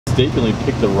mistakenly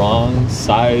picked the wrong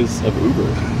size of Uber.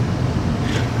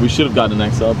 We should have gotten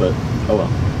an XL, but oh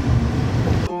well.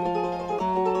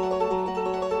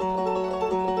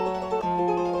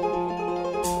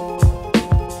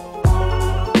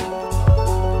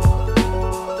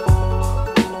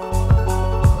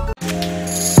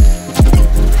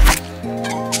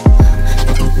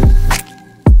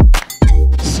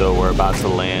 So we're about to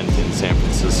land in San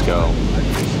Francisco.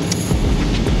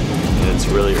 And it's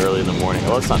really early in the morning.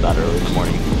 Well, it's not that early in the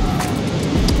morning.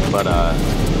 But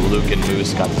Luke and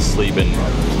Moose got to sleep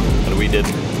and we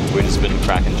didn't. We've just been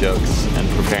cracking jokes and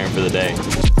preparing for the day.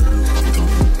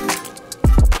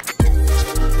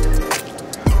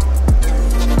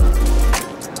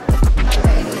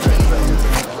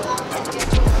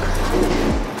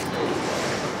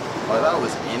 Oh, I thought it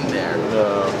was in there.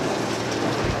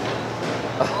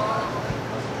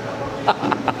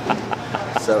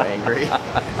 So angry.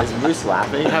 Is Moose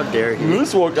laughing? How dare he?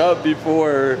 Moose woke up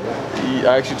before he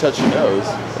actually touched your nose.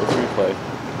 Let's replay.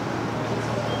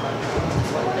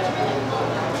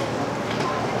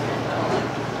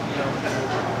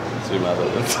 See my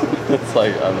evidence. It's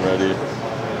like I'm ready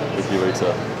if he wakes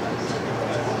up.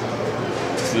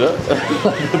 See that?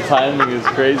 The timing is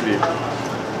crazy.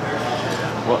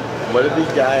 What did the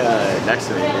guy next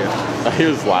to me do? He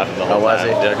was laughing the whole time. Oh, was he?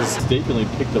 Yeah, because mistakenly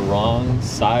picked the wrong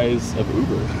size of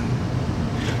Uber.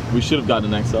 We should have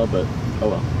gotten an XL, but oh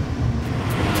well.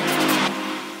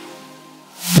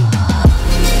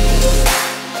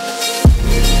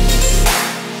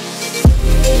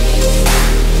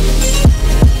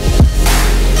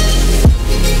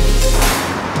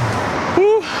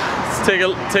 Whew. Let's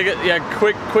take it, yeah,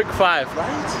 quick 5.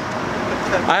 Right?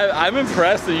 I'm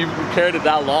impressed that you carried it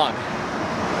that long.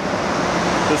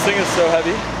 This thing is so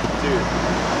heavy. Dude.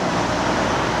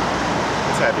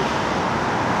 It's heavy.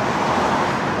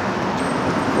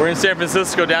 We're in San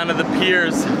Francisco down to the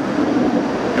piers.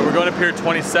 And we're going to Pier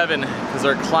 27 because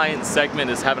our client segment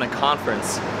is having a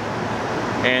conference.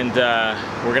 And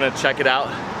we're gonna check it out.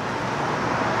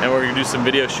 And we're gonna do some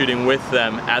video shooting with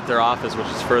them at their office, which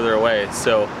is further away.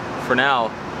 So for now,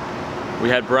 we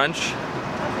had brunch.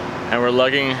 And we're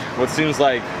lugging what seems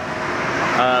like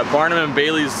Barnum and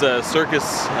Bailey's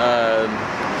circus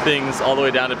things all the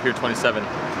way down to Pier 27.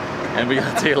 And we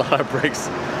gotta take a lot of breaks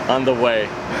on the way.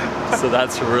 So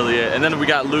that's really it. And then we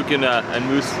got Luke and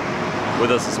Moose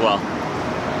with us as well.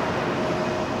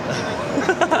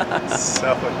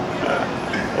 So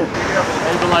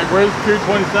And they're like, where's Pier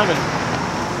 27?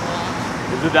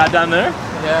 Is it that down there?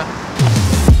 yeah.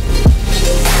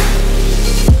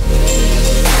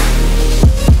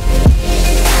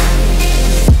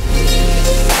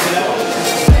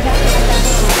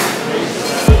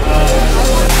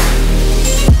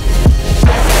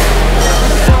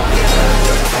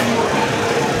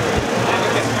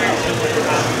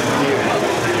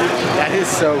 That is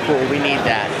so cool. We need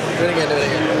that. Do it again, do it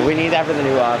again. We need that for the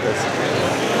new office.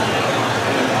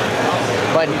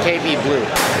 But it can't be blue.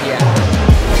 Yeah.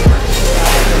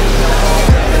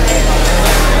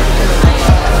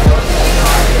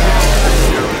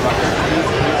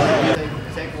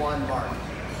 Take one bar.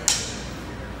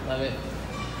 Love it.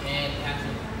 And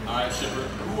action. Alright, Shipper,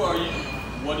 who are you?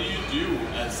 What do you do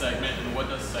at Segment and what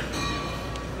does Segment do?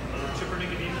 Chipper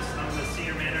Nicodemus, I'm the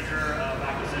Senior Manager of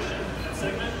Acquisition at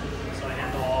Segment, so I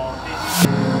handle all pages.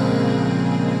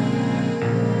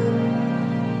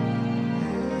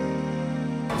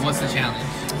 What's the challenge?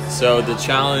 So the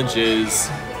challenge is,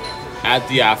 at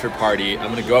the after party, I'm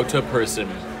gonna go up to a person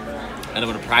and I'm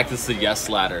gonna practice the yes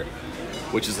ladder,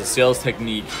 which is a sales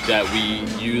technique that we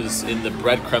use in the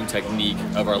breadcrumb technique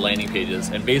of our landing pages.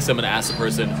 And basically I'm gonna ask the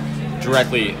person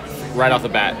directly, right off the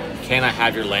bat, can I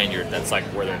have your lanyard? That's like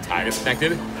where their tag is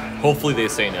connected. Hopefully they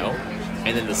say no.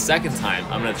 And then the second time,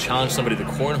 I'm gonna challenge somebody to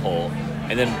cornhole.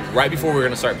 And then right before we're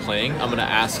gonna start playing, I'm gonna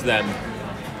ask them,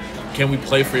 can we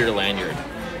play for your lanyard?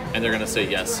 And they're gonna say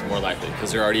yes, more likely,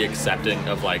 because they're already accepting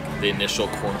of like the initial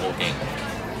cornhole game.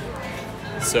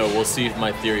 So we'll see if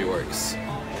my theory works.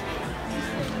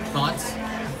 Thoughts?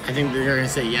 I think they're gonna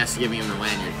say yes, giving him the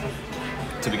lanyard.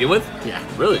 To begin with? Yeah.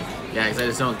 Really? Yeah, because I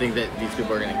just don't think that these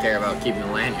people are gonna care about keeping the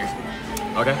lanyard.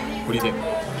 Okay, what do you think?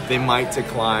 They might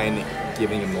decline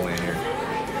giving him the lanyard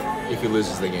if he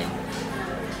loses the game.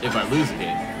 If I lose the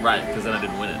game, right, because then I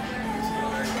didn't win it.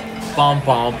 Bum,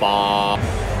 bum, bum.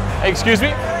 Hey, excuse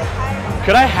me?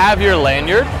 Could I have your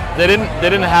lanyard? They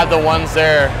didn't have the ones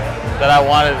there that I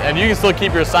wanted, and you can still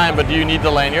keep your sign, but do you need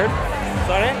the lanyard?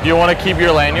 Sorry? Do you want to keep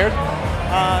your lanyard?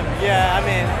 Yeah, I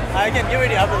mean, I can give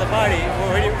it after the party.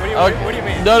 What do you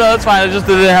mean? No, that's fine. I just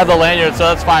didn't have the lanyard, so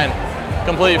that's fine.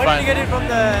 Completely Where fine. did you get it from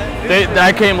the?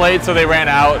 I came late, so they ran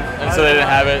out, and so they didn't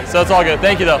have it. So it's all good.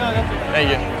 Thank you, though. Thank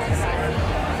you.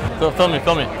 So film me.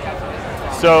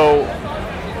 So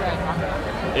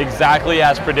exactly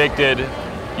as predicted,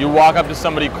 you walk up to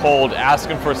somebody cold, ask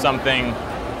them for something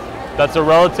that's a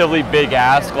relatively big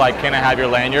ask, like, can I have your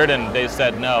lanyard? And they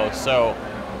said no. So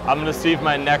I'm gonna see if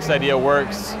my next idea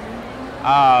works.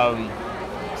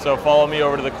 So follow me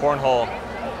over to the cornhole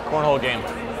game.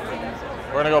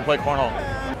 We're gonna go play cornhole.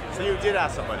 So you did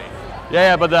ask somebody?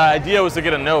 Yeah, but the idea was to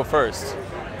get a no first.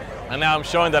 And now I'm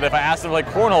showing that if I ask them to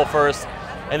play cornhole first,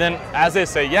 and then as they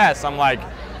say yes, I'm like,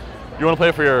 you wanna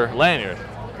play for your lanyard?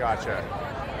 Gotcha.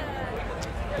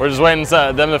 We're just waiting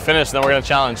for them to finish, and then we're gonna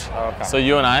challenge. Okay. So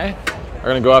you and I are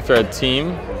gonna go after a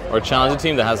team, or challenge a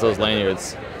team that has those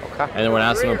lanyards. Okay. And then we're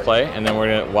gonna ask them to play, and then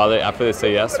we're gonna, after they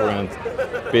say yes, we're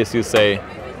gonna basically say,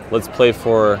 let's play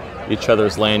for each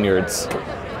other's lanyards.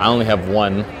 I only have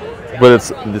one, but it's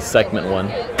the segment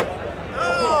one.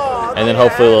 And then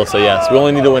hopefully they'll say yes. We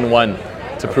only need to win one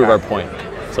to prove our point.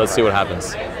 So let's see what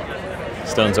happens.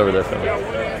 Stone's over there for me.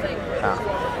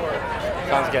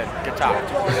 Sounds good. Good talk.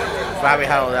 Glad we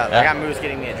held up. Yeah. I got Moose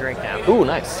getting me a drink now. Ooh,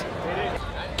 nice.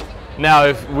 Now,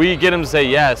 if we get them to say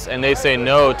yes and they say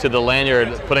no to the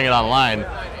lanyard putting it online,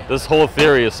 this whole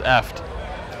theory is effed.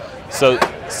 So,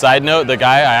 side note,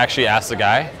 I actually asked the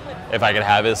guy if I could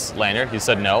have his lanyard. He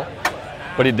said no,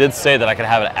 but he did say that I could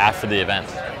have it after the event.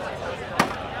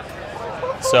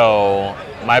 So,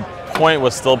 my point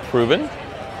was still proven,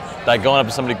 that going up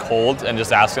to somebody cold and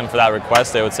just asking for that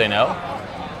request, they would say no.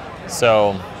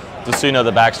 So, just so you know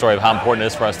the backstory of how important it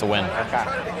is for us to win. Okay.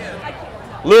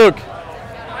 Luke,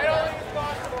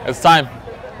 it's time.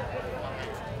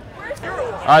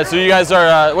 All right, so you guys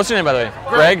are, what's your name by the way?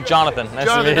 Greg? Johnathan. Nice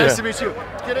to meet you. Nice to meet you.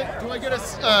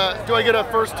 Do I get a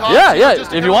first talk? Yeah,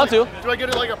 if you want to. Do I get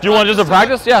it like a? Do you want just a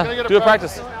practice? Can I Yeah, get do a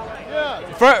practice.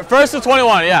 Yeah. First to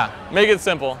 21, yeah. Make it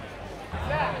simple.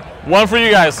 One for you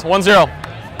guys, 1-0.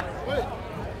 Wait.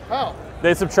 How?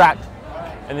 They subtract,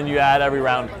 and then you add every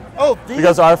round. Oh, these?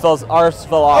 Because ours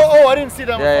fell off. Oh, I didn't see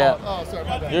that one. Yeah. Oh, sorry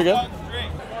about that. You're good.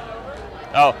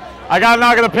 Oh, I gotta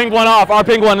knock the pink one off, our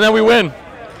pink one, and then we win.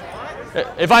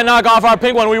 If I knock off our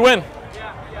pink one, we win.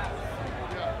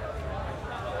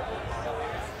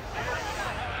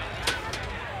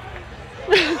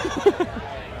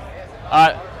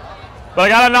 Alright, but I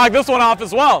gotta knock this one off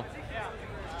as well.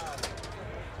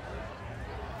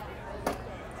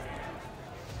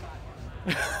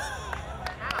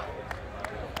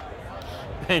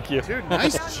 Thank you. Dude,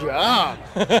 nice job.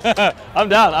 I'm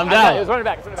down. It was running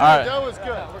back. All right. That was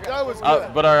good. That was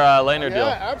good. But our lanyard deal.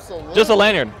 Yeah, absolutely. Just a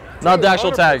lanyard, not the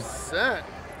actual tag. 100%. That's a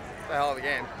hell of a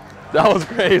game. That was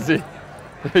crazy.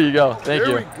 There you go. Thank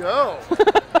you. Here we go.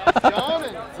 John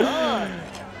and John.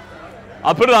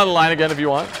 I'll put it on the line again if you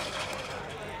want.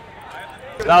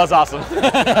 That was awesome.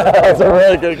 That was a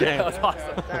really good game. That was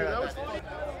awesome.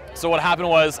 So what happened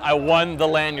was I won the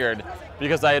lanyard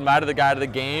because I invited the guy to the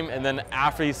game, and then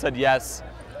after he said yes,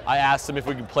 I asked him if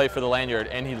we could play for the lanyard,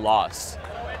 and he lost.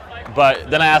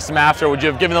 But then I asked him after, would you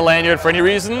have given the lanyard for any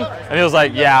reason? And he was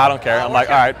like, yeah, I don't care. I'm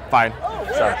like, all right, fine.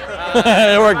 Sorry.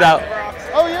 It worked out.